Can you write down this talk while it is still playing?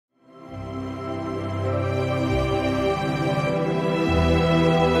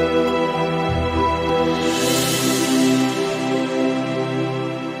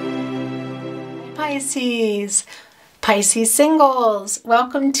Pisces! Pisces Singles!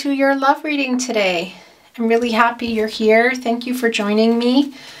 Welcome to your love reading today. I'm really happy you're here. Thank you for joining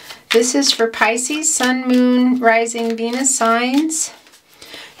me. This is for Pisces, Sun, Moon, Rising, Venus signs.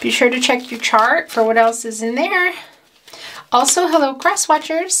 Be sure to check your chart for what else is in there. Also, hello cross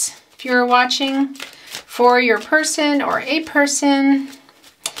watchers. If you're watching for your person or a person,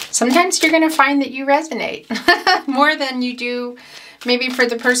 sometimes you're going to find that you resonate more than you do maybe for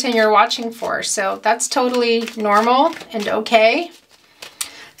the person you're watching for. So that's totally normal and okay.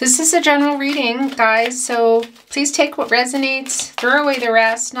 This is a general reading, guys, so please take what resonates, throw away the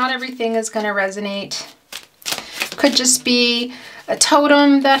rest. Not everything is going to resonate. Could just be a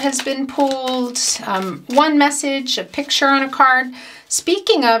totem that has been pulled, one message, a picture on a card.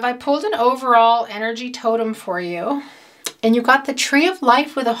 Speaking of, I pulled an overall energy totem for you, and you got the Tree of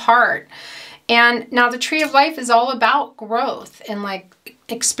Life with a heart. And now the Tree of Life is all about growth and like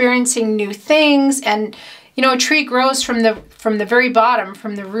experiencing new things. And you know, a tree grows from the very bottom,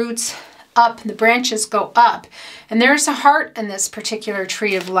 from the roots up, and the branches go up. And there's a heart in this particular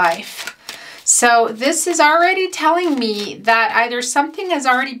Tree of Life. So this is already telling me that either something is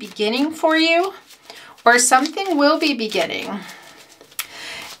already beginning for you or something will be beginning.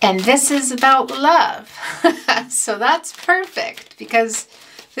 And this is about love. So that's perfect because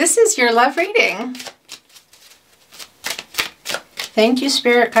this is your love reading. Thank you,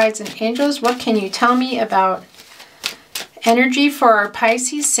 Spirit Guides and Angels. What can you tell me about energy for our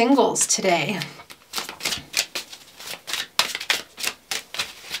Pisces singles today?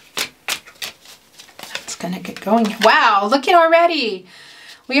 That's going to get going. Wow, look at already.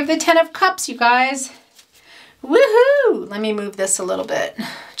 We have the Ten of Cups, you guys. Woohoo! Let me move this a little bit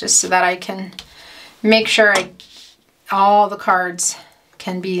just so that I can make sure all the cards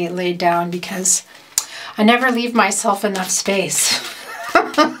can be laid down because I never leave myself enough space.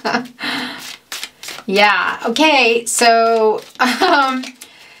 Yeah, okay, so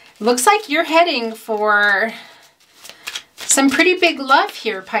looks like you're heading for some pretty big love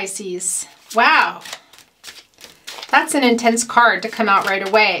here, Pisces. Wow. That's an intense card to come out right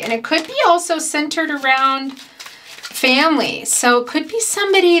away. And it could be also centered around family. So it could be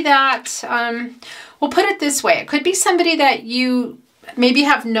somebody that, we'll put it this way. It could be somebody that you maybe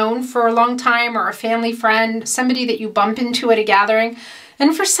have known for a long time, or a family friend, somebody that you bump into at a gathering.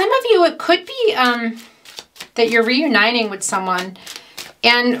 And for some of you, it could be that you're reuniting with someone.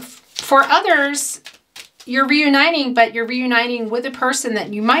 And for others, you're reuniting, but you're reuniting with a person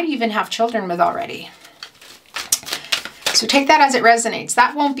that you might even have children with already. So take that as it resonates.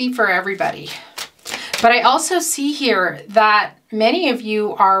 That won't be for everybody. But I also see here that many of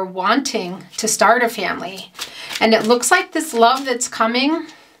you are wanting to start a family. And it looks like this love that's coming,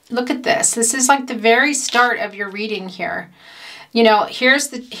 look at this. This is like the very start of your reading here. You know, here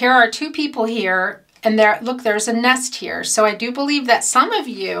are two people here, and look, there's a nest here. So I do believe that some of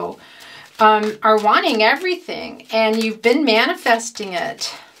you are wanting everything, and you've been manifesting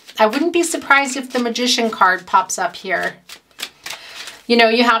it. I wouldn't be surprised if the Magician card pops up here. You know,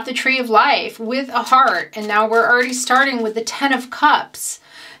 you have the Tree of Life with a heart, and now we're already starting with the Ten of Cups.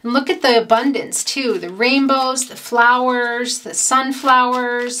 And look at the abundance too, the rainbows, the flowers, the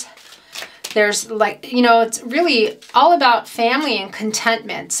sunflowers. There's like, you know, it's really all about family and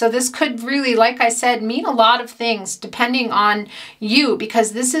contentment. So this could really, like I said, mean a lot of things depending on you,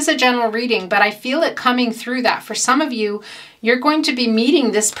 because this is a general reading, but I feel it coming through that for some of you, you're going to be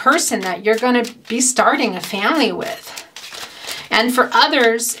meeting this person that you're going to be starting a family with. And for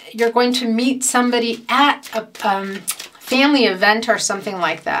others, you're going to meet somebody at a family event or something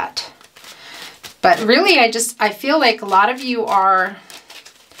like that. But really, I feel like a lot of you are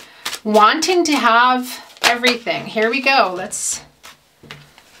wanting to have everything. Here we go.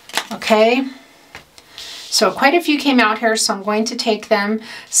 Okay. So quite a few came out here, so I'm going to take them.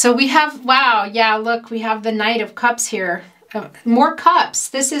 So we have, wow, yeah, look, we have the Knight of Cups here. More cups.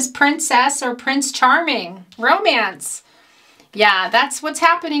 This is Princess or Prince Charming. Romance. Yeah, that's what's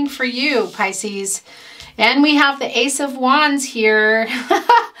happening for you, Pisces. And we have the Ace of Wands here.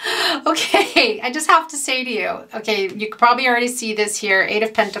 Okay, I just have to say to you, okay, you could probably already see this here, Eight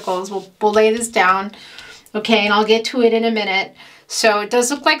of Pentacles. We'll lay this down, okay, and I'll get to it in a minute. So it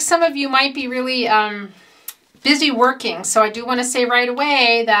does look like some of you might be really busy working. So I do want to say right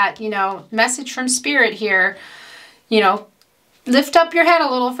away that, you know, message from Spirit here, you know, lift up your head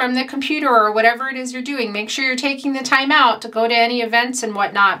a little from the computer or whatever it is you're doing. Make sure you're taking the time out to go to any events and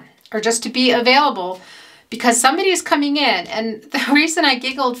whatnot, or just to be available, because somebody is coming in. And the reason I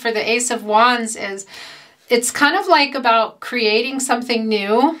giggled for the Ace of Wands is it's kind of like about creating something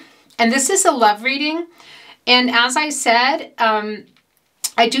new. And this is a love reading. And as I said,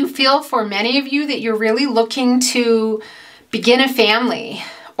 I do feel for many of you that you're really looking to begin a family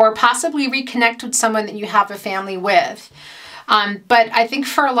or possibly reconnect with someone that you have a family with. But I think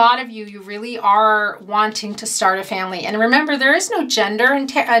for a lot of you, you really are wanting to start a family. And remember, there is no gender in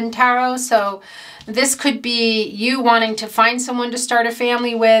tarot, so this could be you wanting to find someone to start a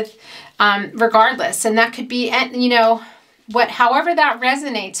family with, regardless. And that could be, you know, however that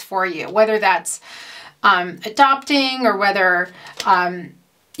resonates for you, whether that's adopting or whether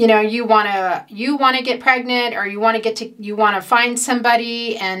you know, you want to get pregnant, or you want to find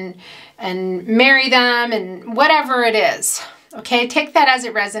somebody and marry them, and whatever it is. Okay, take that as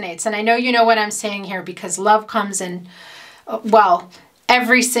it resonates. And I know you know what I'm saying here, because love comes in, well,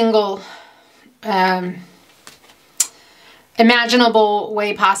 every single imaginable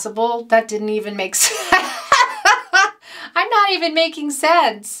way possible. That didn't even make sense. I'm not even making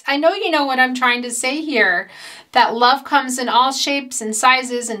sense. I know you know what I'm trying to say here. That love comes in all shapes and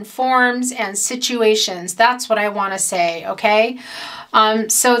sizes and forms and situations. That's what I want to say, okay?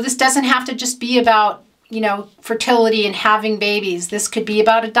 So this doesn't have to just be about, you know, fertility and having babies. This could be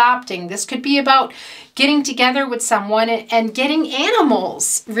about adopting. This could be about getting together with someone and getting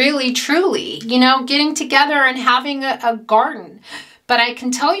animals, really, truly, you know, getting together and having a garden. But I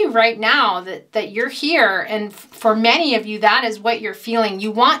can tell you right now that you're here, and for many of you, that is what you're feeling.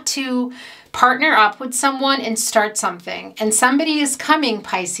 You want to partner up with someone and start something. And somebody is coming,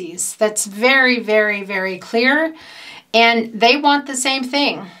 Pisces. That's very, very, very clear. And they want the same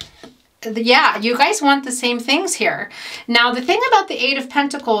thing. Yeah, you guys want the same things here. Now, the thing about the Eight of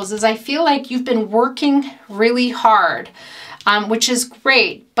Pentacles is I feel like you've been working really hard, which is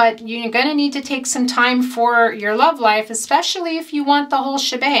great, but you're going to need to take some time for your love life, especially if you want the whole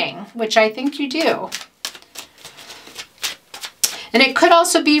shebang, which I think you do. And it could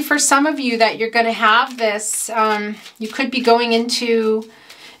also be for some of you that you're going to have this, you could be going into,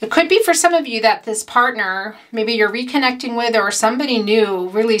 it could be for some of you that this partner, maybe you're reconnecting with, or somebody new,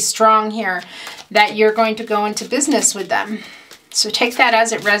 really strong here, that you're going to go into business with them. So take that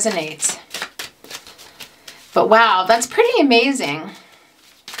as it resonates. But wow, that's pretty amazing.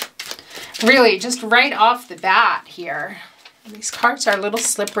 Really, just right off the bat here. These cards are a little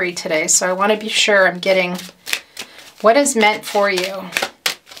slippery today, so I want to be sure I'm getting what is meant for you.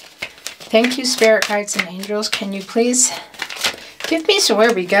 Thank you, Spirit Guides and Angels. Can you please give me, so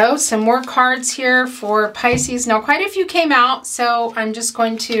there we go, some more cards here for Pisces. Now, quite a few came out, so I'm just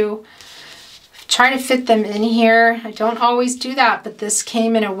going to try to fit them in here. I don't always do that, but this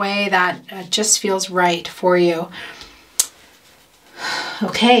came in a way that just feels right for you.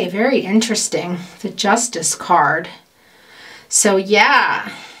 Okay, very interesting. The Justice card. So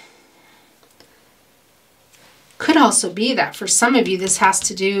yeah, could also be that for some of you this has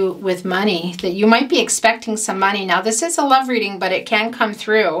to do with money, that you might be expecting some money. Now, this is a love reading, but it can come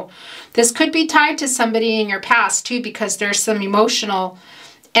through. This could be tied to somebody in your past too, because there's some emotional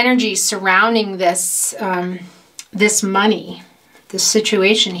energy surrounding this this money, this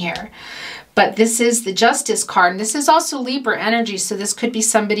situation here. But this is the Justice card, and this is also Libra energy, so this could be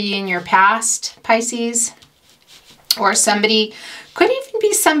somebody in your past, Pisces, or somebody, could even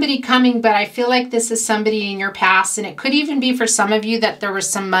be somebody coming, but I feel like this is somebody in your past, and it could even be for some of you that there was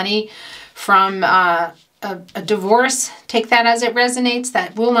some money from a divorce. Take that as it resonates.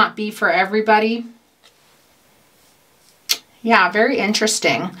 That will not be for everybody. Yeah, very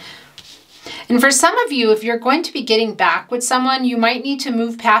interesting. And for some of you, if you're going to be getting back with someone, you might need to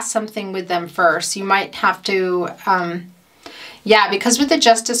move past something with them first. You might have to, yeah, because with the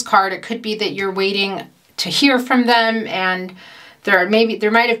Justice card, it could be that you're waiting to hear from them, and there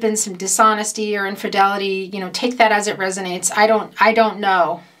might have been some dishonesty or infidelity. You know, take that as it resonates. I don't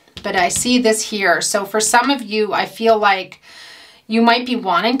know, but I see this here. So for some of you, I feel like you might be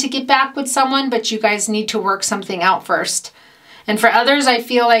wanting to get back with someone, but you guys need to work something out first. And for others, I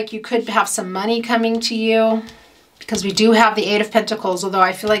feel like you could have some money coming to you, because we do have the Eight of Pentacles, although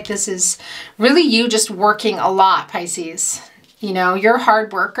I feel like this is really you just working a lot, Pisces. You know, you're a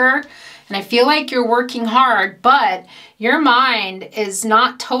hard worker, and I feel like you're working hard, but your mind is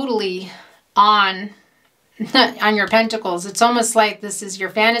not totally on your pentacles. It's almost like this is your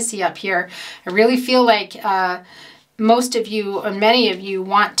fantasy up here. I really feel like most of you, and many of you,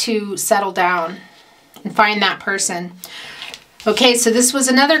 want to settle down and find that person. Okay, so this was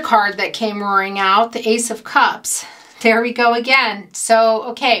another card that came roaring out, the Ace of Cups. There we go again. So,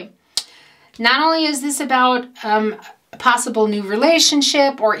 okay, not only is this about a possible new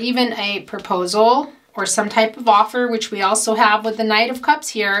relationship or even a proposal or some type of offer, which we also have with the Knight of Cups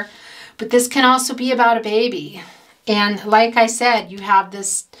here, but this can also be about a baby. And like I said, you have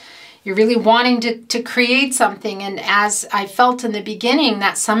this, You're really wanting to create something. And as I felt in the beginning,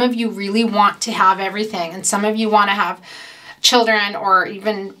 that some of you really want to have everything. And some of you want to have children, or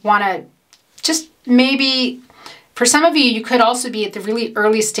even want to just maybe, for some of you, you could also be at the really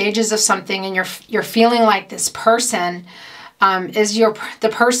early stages of something, and you're feeling like this person is the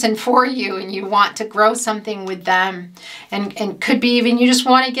person for you, and you want to grow something with them. And could be even you just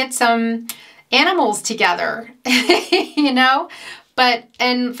want to get some animals together, you know?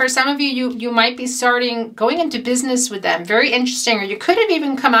 And for some of you, you might be going into business with them. Very interesting. Or you could have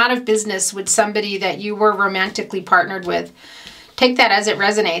even come out of business with somebody that you were romantically partnered with. Take that as it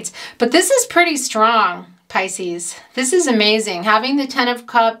resonates. But this is pretty strong, Pisces. This is amazing. Having the 10 of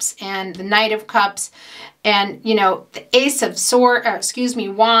Cups and the Knight of Cups and, you know, the Ace of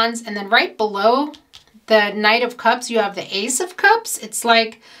Wands. And then right below the Knight of Cups, you have the Ace of Cups. It's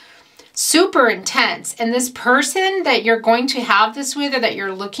like super intense. And this person that you're going to have this with, or that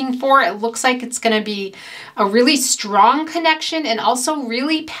you're looking for, it looks like it's going to be a really strong connection and also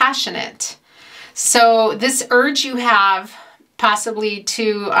really passionate. So this urge you have possibly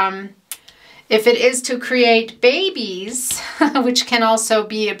to, if it is to create babies, which can also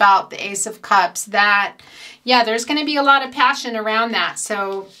be about the Ace of Cups, that, yeah, there's going to be a lot of passion around that.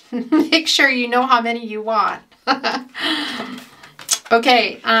 So make sure you know how many you want.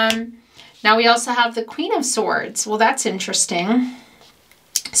 Okay, now we also have the Queen of Swords. Well, that's interesting.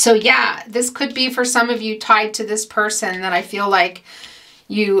 So yeah, this could be for some of you tied to this person that I feel like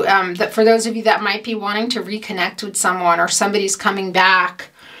you, that for those of you that might be wanting to reconnect with someone, or somebody's coming back,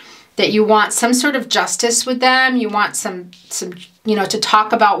 that you want some sort of justice with them. You want some, you know, to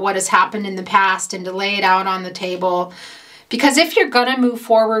talk about what has happened in the past and to lay it out on the table. Because if you're going to move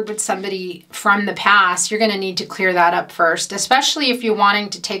forward with somebody from the past, you're going to need to clear that up first, especially if you're wanting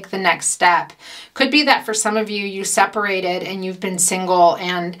to take the next step. Could be that for some of you, you separated and you've been single,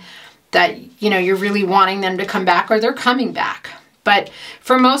 and that, you know, you're really wanting them to come back, or they're coming back. But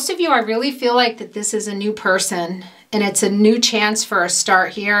for most of you, I really feel like that this is a new person, and it's a new chance for a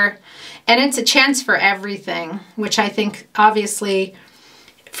start here. And it's a chance for everything, which I think obviously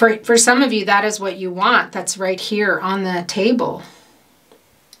for some of you, that is what you want. That's right here on the table.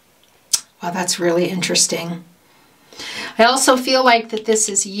 Wow, that's really interesting. I also feel like that this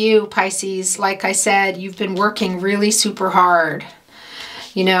is you, Pisces. Like I said, you've been working really super hard,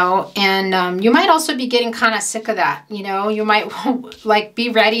 you know, and you might also be getting kind of sick of that, you know. You might like be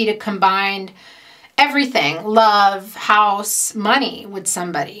ready to combine everything, love, house, money with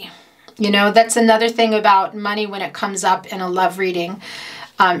somebody. You know, that's another thing about money when it comes up in a love reading.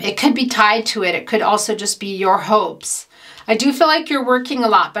 It could be tied to it. It could also just be your hopes. I do feel like you're working a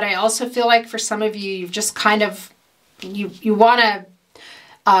lot, but I also feel like for some of you, you've just kind of, you want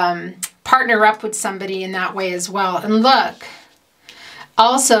to partner up with somebody in that way as well. And look,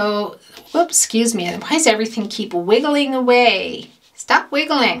 also, whoops, excuse me, why does everything keep wiggling away? Stop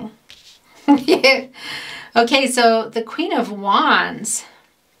wiggling. Okay, so the Queen of Wands.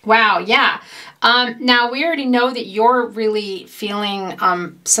 Wow, yeah. Now we already know that you're really feeling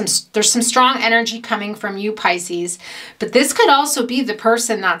there's some strong energy coming from you, Pisces, but this could also be the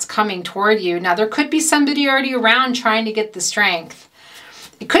person that's coming toward you. Now there could be somebody already around trying to get the strength.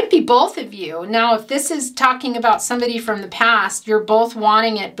 It could be both of you. Now, if this is talking about somebody from the past, you're both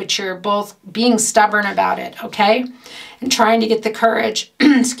wanting it, but you're both being stubborn about it, okay? And trying to get the courage,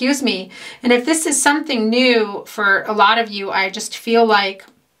 excuse me. And if this is something new for a lot of you, I just feel like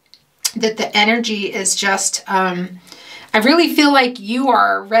that the energy is just, I really feel like you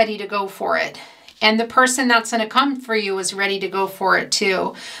are ready to go for it. And the person that's going to come for you is ready to go for it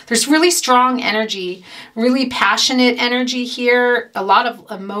too. There's really strong energy, really passionate energy here, a lot of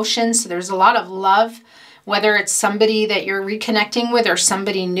emotion. So there's a lot of love, whether it's somebody that you're reconnecting with or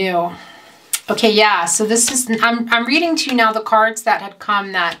somebody new. Okay, yeah, so this is, I'm reading to you now the cards that had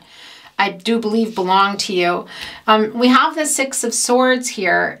come that I do believe belong to you. We have the Six of Swords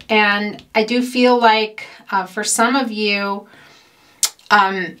here, and I do feel like for some of you,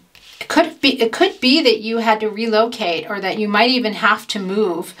 it could be that you had to relocate, or that you might even have to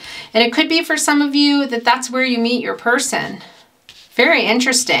move. And it could be for some of you that that's where you meet your person. Very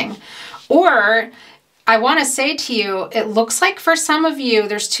interesting. Or I want to say to you, it looks like for some of you,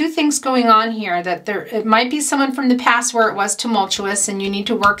 there's two things going on here. That it might be someone from the past where it was tumultuous and you need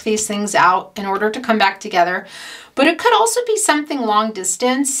to work these things out in order to come back together. But it could also be something long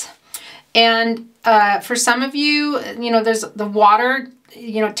distance. And for some of you, you know, there's the water,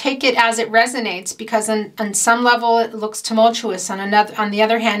 you know, take it as it resonates, because on some level it looks tumultuous. On the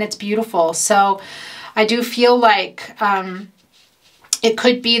other hand, it's beautiful. So I do feel like It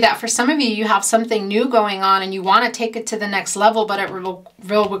could be that for some of you, you have something new going on and you want to take it to the next level, but it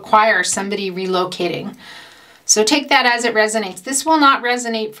will require somebody relocating. So take that as it resonates. This will not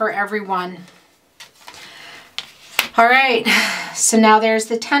resonate for everyone. All right, so now there's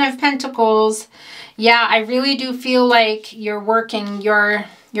the Ten of Pentacles. Yeah, I really do feel like you're working your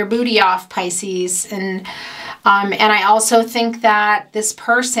booty off, Pisces. And I also think that this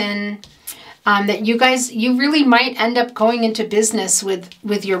person, that you really might end up going into business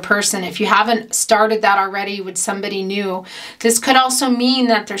with your person. If you haven't started that already with somebody new, this could also mean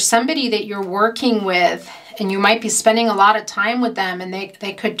that there's somebody that you're working with and you might be spending a lot of time with them, and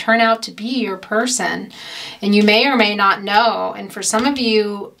they could turn out to be your person, and you may or may not know. And for some of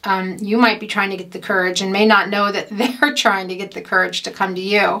you, you might be trying to get the courage and may not know that they're trying to get the courage to come to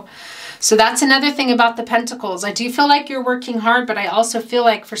you. So that's another thing about the Pentacles. I do feel like you're working hard, but I also feel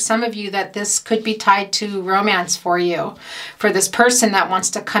like for some of you that this could be tied to romance for you, for this person that wants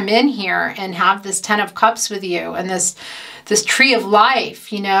to come in here and have this Ten of Cups with you and this tree of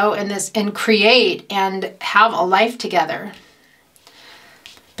life, you know, and create and have a life together.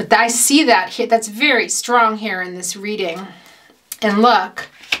 But I see that here, that's very strong here in this reading. And look,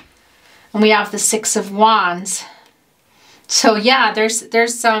 and we have the Six of Wands. So yeah,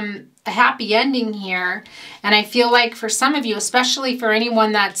 there's a happy ending here. And I feel like for some of you, especially for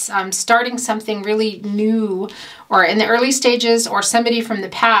anyone that's starting something really new or in the early stages, or somebody from the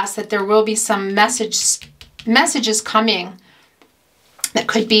past, that there will be some messages coming. That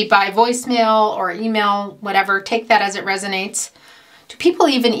could be by voicemail or email, whatever. Take that as it resonates. Do people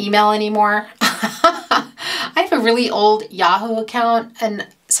even email anymore? I have a really old Yahoo account, and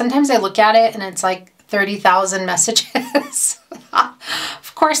sometimes I look at it and it's like 30,000 messages.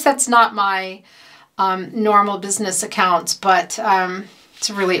 Of course, that's not my normal business account, but it's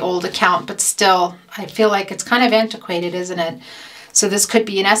a really old account, but still, I feel like it's kind of antiquated, isn't it? So this could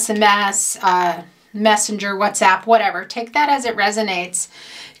be an SMS, Messenger, WhatsApp, whatever. Take that as it resonates.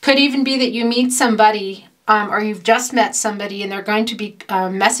 Could even be that you meet somebody or you've just met somebody and they're going to be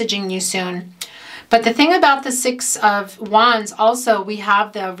messaging you soon. But the thing about the Six of Wands, also we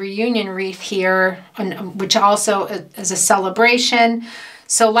have the reunion wreath here, which also is a celebration.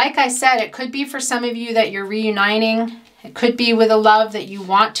 So like I said, it could be for some of you that you're reuniting. It could be with a love that you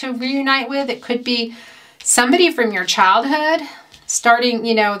want to reunite with. It could be somebody from your childhood starting,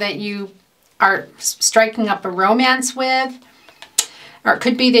 you know, that you are striking up a romance with. Or it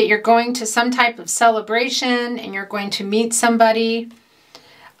could be that you're going to some type of celebration and you're going to meet somebody.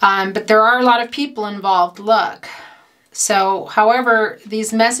 But there are a lot of people involved, look. So however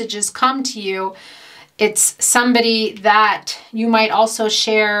these messages come to you, it's somebody that you might also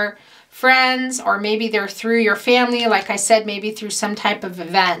share friends, or maybe they're through your family, like I said, maybe through some type of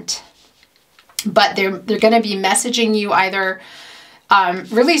event. But they're going to be messaging you either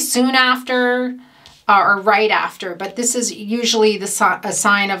really soon after or right after. But this is usually a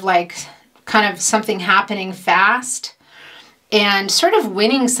sign of like kind of something happening fast and sort of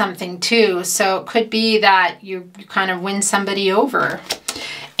winning something too. So it could be that you kind of win somebody over.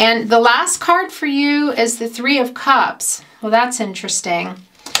 And the last card for you is the Three of Cups. Well, that's interesting.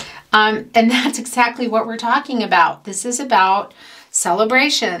 And that's exactly what we're talking about. This is about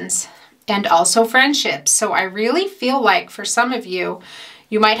celebrations and also friendships. So I really feel like for some of you,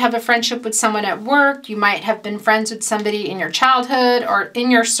 you might have a friendship with someone at work. You might have been friends with somebody in your childhood or in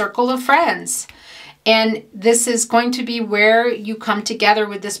your circle of friends. And this is going to be where you come together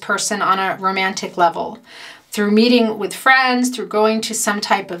with this person on a romantic level. Through meeting with friends, through going to some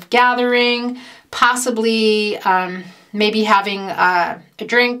type of gathering, possibly maybe having a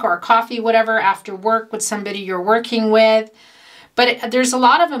drink or a coffee, whatever, after work with somebody you're working with. But there's a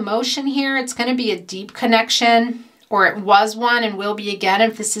lot of emotion here. It's going to be a deep connection, or it was one and will be again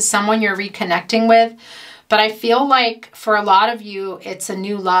if this is someone you're reconnecting with. But I feel like for a lot of you, it's a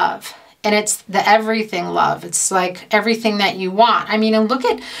new love. And it's the everything love. It's like everything that you want. I mean, and look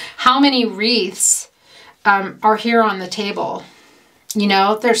at how many wreaths are here on the table. You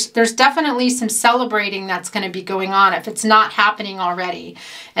know, there's definitely some celebrating that's going to be going on if it's not happening already.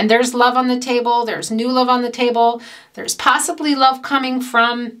 And there's love on the table. There's new love on the table. There's possibly love coming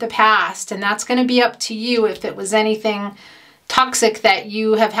from the past. And that's going to be up to you if it was anything toxic that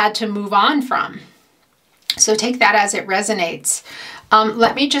you have had to move on from. So take that as it resonates.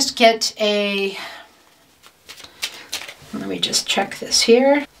 Let me just get let me just check this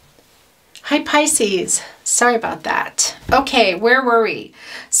here. Hi Pisces, sorry about that. Okay, where were we?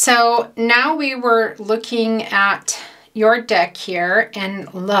 So now we were looking at your deck here,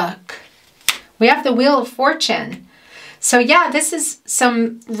 and look, we have the Wheel of Fortune. So yeah, this is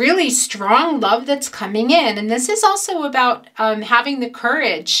some really strong love that's coming in. And this is also about having the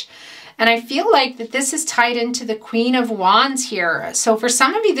courage. And I feel like that this is tied into the Queen of Wands here. So for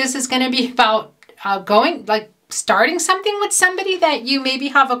some of you, this is going to be about starting something with somebody that you maybe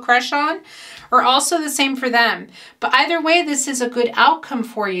have a crush on, or also the same for them. But either way, this is a good outcome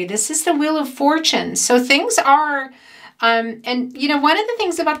for you. This is the Wheel of Fortune. So things are, and you know, one of the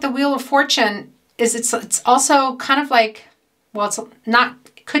things about the Wheel of Fortune is it's also kind of like, well, it's not,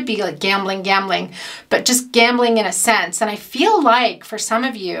 it could be like gambling, but just gambling in a sense. And I feel like for some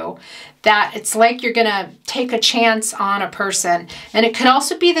of you that it's like you're gonna take a chance on a person. And it could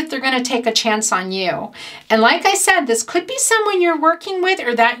also be that they're gonna take a chance on you. And like I said, this could be someone you're working with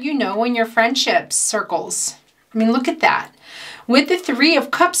or that you know in your friendship circles. I mean, look at that. With the Three of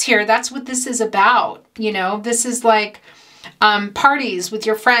Cups here, that's what this is about. You know, this is like parties with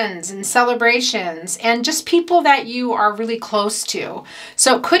your friends and celebrations and just people that you are really close to.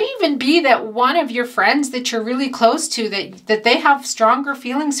 So it could even be that one of your friends that you're really close to, that they have stronger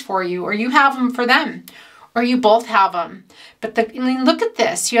feelings for you, or you have them for them, or you both have them. But I mean, look at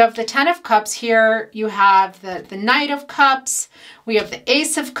this. You have the Ten of Cups here. You have the Knight of Cups. We have the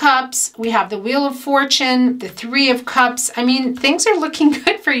Ace of Cups. We have the Wheel of Fortune, the Three of Cups. I mean, things are looking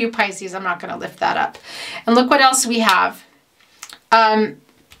good for you, Pisces. I'm not going to lift that up. And look what else we have.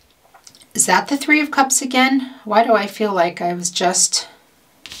 Is that the Three of Cups again? Why do I feel like I was just...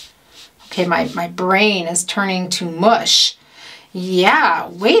 Okay, my brain is turning to mush. Yeah,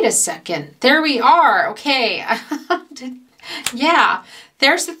 wait a second. There we are. Okay. Yeah,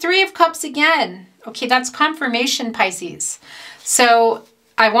 there's the Three of Cups again. Okay, that's confirmation, Pisces. So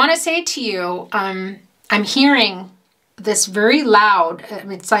I want to say to you, I'm hearing this very loud,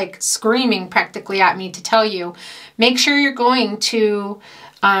 it's like screaming practically at me to tell you, make sure you're going to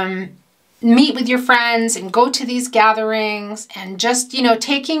meet with your friends and go to these gatherings and just, you know,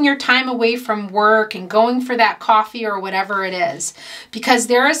 taking your time away from work and going for that coffee or whatever it is, because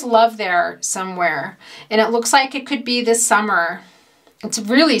there is love there somewhere. And it looks like it could be this summer. It's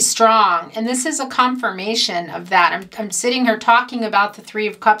really strong. And this is a confirmation of that. I'm sitting here talking about the Three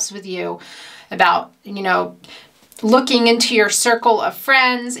of Cups with you, about, you know, looking into your circle of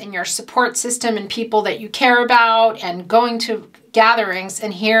friends and your support system and people that you care about and going to gatherings.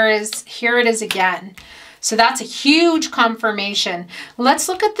 And here it is again. So that's a huge confirmation. Let's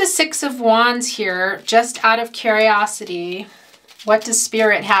look at the Six of Wands here, just out of curiosity. What does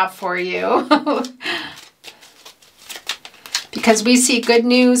Spirit have for you? Because we see good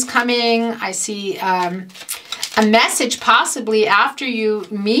news coming. I see a message possibly after you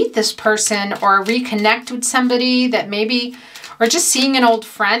meet this person or reconnect with somebody that maybe, or just seeing an old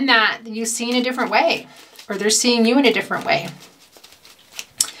friend that you see in a different way, or they're seeing you in a different way.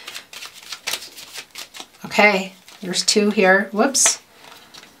 Okay, there's two here. Whoops.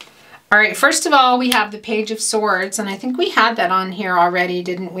 All right, first of all, we have the Page of Swords, and I think we had that on here already,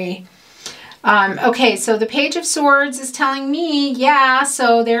 didn't we? Okay, so the Page of Swords is telling me, yeah,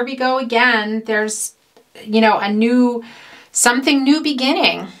 so there we go again. There's, you know, something new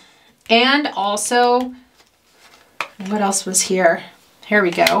beginning. And also, what else was here? Here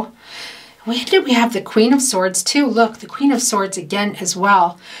we go. When did we have the Queen of Swords too? Look, the Queen of Swords again as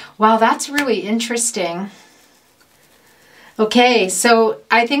well. Wow, that's really interesting. Okay, so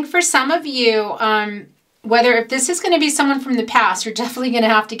I think for some of you, whether if this is going to be someone from the past, you're definitely going to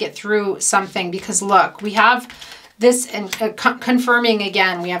have to get through something, because look, we have this and confirming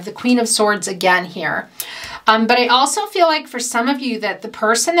again, we have the Queen of Swords again here. But I also feel like for some of you that the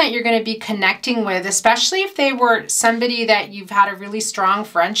person that you're going to be connecting with, especially if they were somebody that you've had a really strong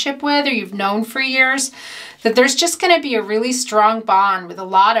friendship with or you've known for years, that there's just going to be a really strong bond with a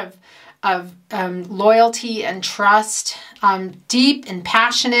lot of loyalty and trust, deep and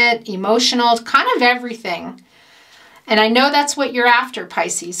passionate, emotional, kind of everything. And I know that's what you're after,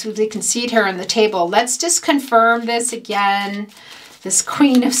 Pisces, so they can see it here on the table. Let's just confirm this again. This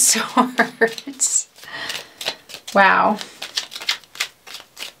Queen of Swords. Wow.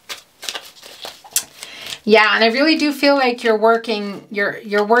 Yeah, and I really do feel like you're working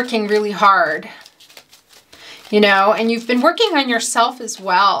really hard. You know, and you've been working on yourself as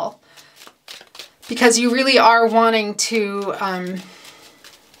well, because you really are wanting to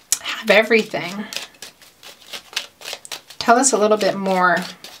have everything. Tell us a little bit more.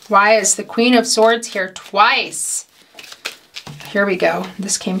 Why is the Queen of Swords here twice? Here we go.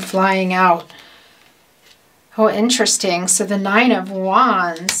 This came flying out. Oh, interesting. So the Nine of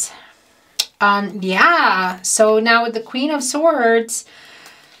Wands. Yeah. So now with the Queen of Swords,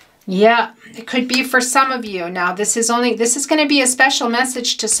 Yeah, it could be for some of you. Now, this is going to be a special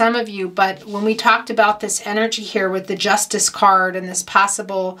message to some of you, but when we talked about this energy here with the Justice card and this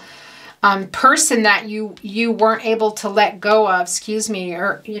possible person that you weren't able to let go of, excuse me,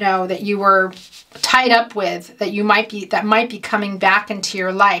 or, you know, that you were tied up with, that might be coming back into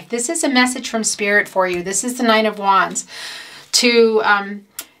your life. This is a message from Spirit for you. This is the Nine of Wands, to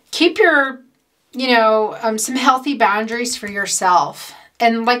keep your, you know, some healthy boundaries for yourself.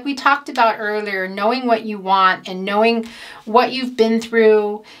 And like we talked about earlier, knowing what you want and knowing what you've been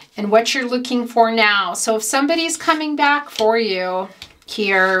through and what you're looking for now. So if somebody's coming back for you,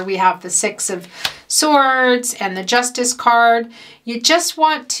 here we have the Six of Swords and the Justice card. You just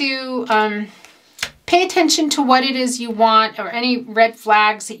want to pay attention to what it is you want, or any red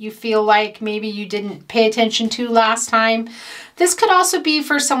flags that you feel like maybe you didn't pay attention to last time. This could also be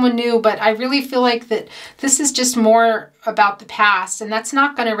for someone new, but I really feel like that this is just more about the past, and that's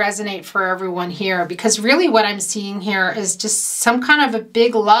not going to resonate for everyone here, because really what I'm seeing here is just some kind of a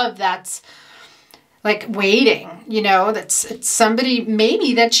big love that's like waiting, you know, it's somebody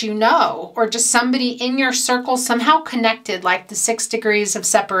maybe that you know, or just somebody in your circle somehow connected, like the 6 degrees of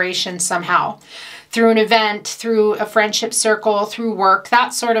separation somehow, through an event, through a friendship circle, through work,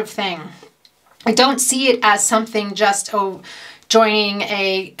 that sort of thing. I don't see it as something just, oh, joining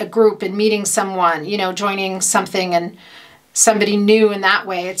a group and meeting someone, you know, joining something and somebody new in that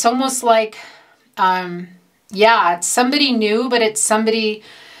way. It's almost like, yeah, it's somebody new, but it's somebody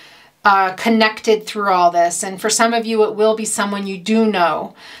connected through all this. And for some of you, it will be someone you do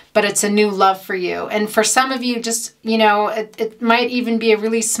know, but it's a new love for you. And for some of you, just, you know, it might even be a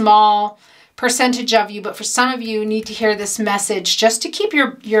really small percentage of you, but for some of you need to hear this message just to keep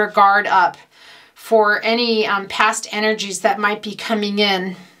your guard up for any past energies that might be coming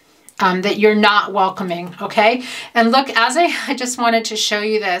in that you're not welcoming, okay? And look, as I just wanted to show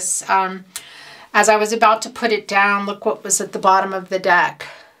you this, as I was about to put it down, look what was at the bottom of the deck.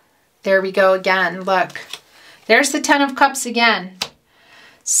 There we go again, look. There's the Ten of Cups again.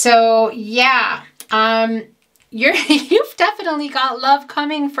 So, yeah, you've definitely got love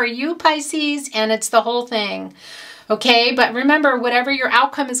coming for you, Pisces, and it's the whole thing. Okay, but remember, whatever your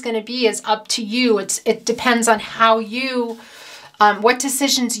outcome is going to be is up to you. It depends on how you, what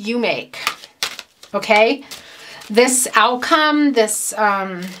decisions you make. Okay, this outcome, this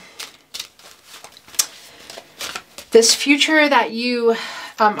future that you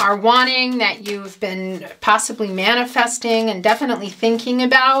are wanting, that you've been possibly manifesting and definitely thinking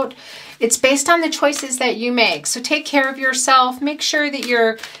about, it's based on the choices that you make. So take care of yourself. Make sure that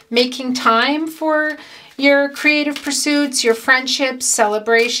you're making time for your creative pursuits, your friendships,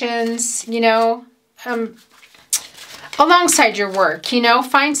 celebrations, you know, alongside your work, you know,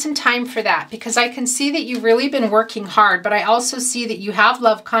 find some time for that, because I can see that you've really been working hard, but I also see that you have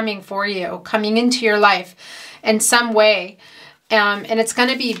love coming for you, coming into your life in some way, and it's going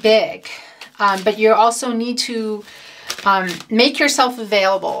to be big, but you also need to make yourself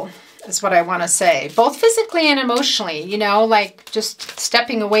available, is what I want to say, both physically and emotionally, you know, like just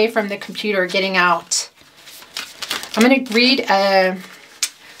stepping away from the computer, getting out. I'm going to read a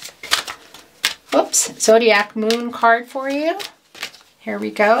Zodiac Moon card for you. Here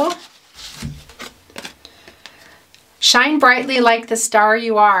we go. Shine brightly like the star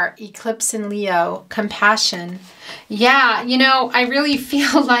you are. Eclipse in Leo. Compassion. Yeah, you know, I really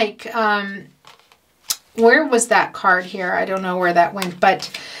feel like, where was that card here? I don't know where that went, but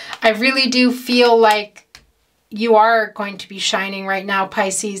I really do feel like you are going to be shining right now,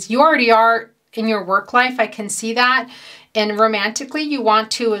 Pisces. You already are in your work life. I can see that. And romantically, you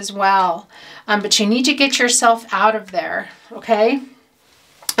want to as well. But you need to get yourself out of there, okay?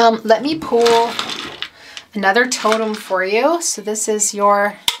 Let me pull another totem for you. So this is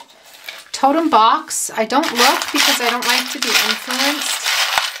your totem box. I don't look because I don't like to be influenced.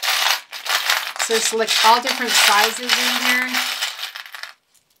 So there's like all different sizes in here.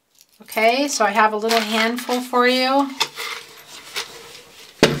 Okay, so I have a little handful for you.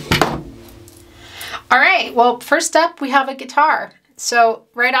 All right, well, first up, we have a guitar. So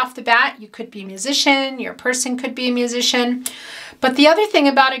right off the bat, you could be a musician, your person could be a musician. But the other thing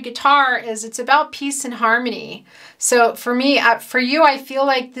about a guitar is it's about peace and harmony. So for me, for you, I feel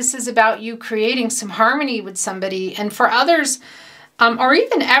like this is about you creating some harmony with somebody. And for others, or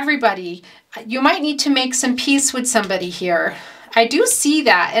even everybody, you might need to make some peace with somebody here. I do see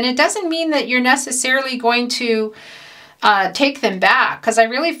that. And it doesn't mean that you're necessarily going to take them back, because I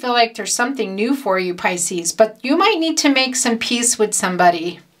really feel like there's something new for you, Pisces, but you might need to make some peace with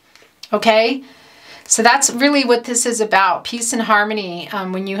somebody, okay? So that's really what this is about, peace and harmony.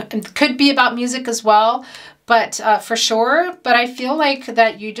 It could be about music as well, but for sure. But I feel like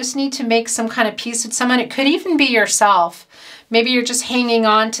that you just need to make some kind of peace with someone. It could even be yourself. Maybe you're just hanging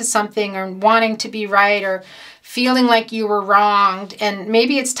on to something or wanting to be right or feeling like you were wronged, and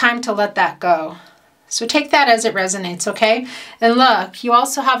maybe it's time to let that go. So take that as it resonates, okay? And look, you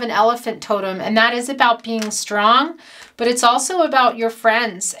also have an elephant totem, and that is about being strong, but it's also about your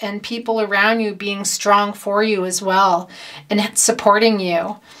friends and people around you being strong for you as well and supporting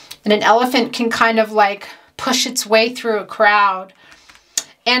you. And an elephant can kind of like push its way through a crowd.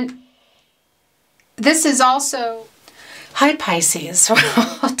 And this is also... Hi, Pisces.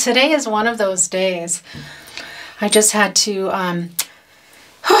 Well, today is one of those days. I just had to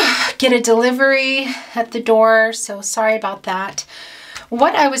get a delivery at the door, so sorry about that.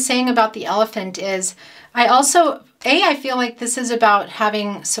 What I was saying about the elephant is I feel like this is about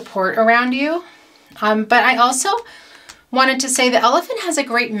having support around you, but I also wanted to say the elephant has a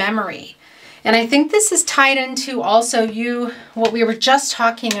great memory. And I think this is tied into also what we were just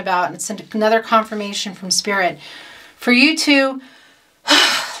talking about. It's another confirmation from Spirit. For you to,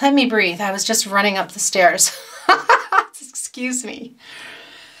 let me breathe. I was just running up the stairs. Excuse me.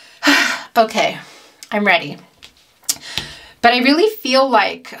 Okay, I'm ready. But I really feel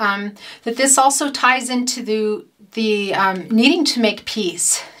like that this also ties into the needing to make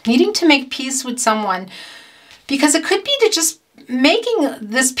peace. Needing to make peace with someone. Because it could be to just making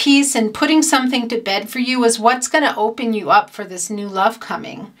this peace and putting something to bed for you is what's going to open you up for this new love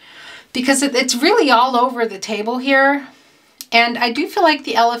coming. Because it's really all over the table here. And I do feel like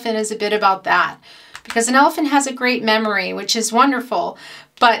the elephant is a bit about that. Because an elephant has a great memory, which is wonderful.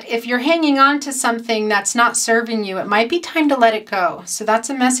 But if you're hanging on to something that's not serving you, it might be time to let it go. So that's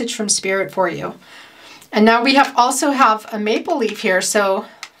a message from Spirit for you. And now we also have a maple leaf here. So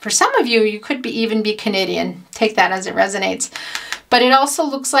for some of you, you could even be Canadian. Take that as it resonates. But it also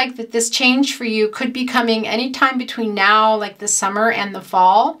looks like that this change for you could be coming anytime between now, like the summer and the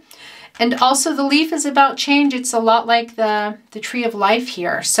fall. And also the leaf is about change. It's a lot like the tree of life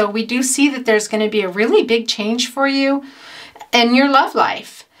here. So we do see that there's going to be a really big change for you in your love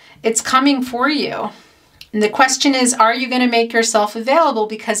life. It's coming for you. And the question is, are you going to make yourself available?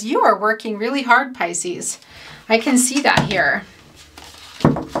 Because you are working really hard, Pisces. I can see that here.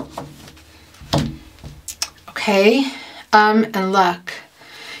 Okay. And look.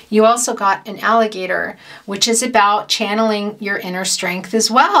 You also got an alligator, which is about channeling your inner strength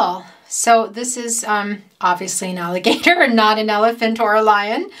as well. So this is obviously an alligator and not an elephant or a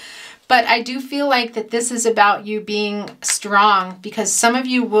lion. But I do feel like that this is about you being strong, because some of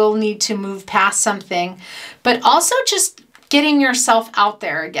you will need to move past something. But also just getting yourself out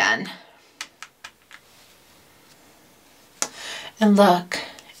there again. And look,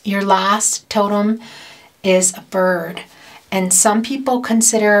 your last totem is a bird. And some people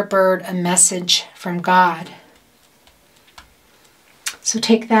consider a bird a message from God. So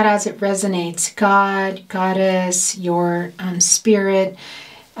take that as it resonates. God, Goddess, your spirit,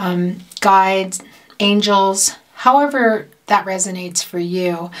 guides, angels, however that resonates for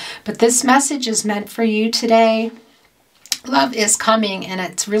you. But this message is meant for you today. Love is coming, and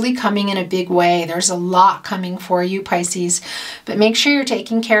it's really coming in a big way. There's a lot coming for you, Pisces. But make sure you're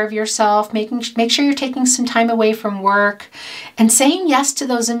taking care of yourself. Make sure you're taking some time away from work and saying yes to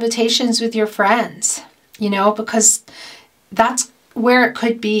those invitations with your friends, you know, because that's where it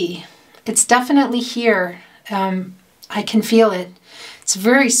could be. It's definitely here. I can feel it. It's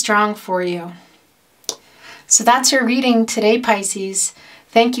very strong for you. So that's your reading today, Pisces.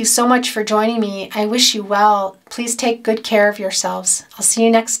 Thank you so much for joining me. I wish you well. Please take good care of yourselves. I'll see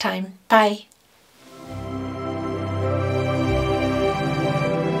you next time. Bye.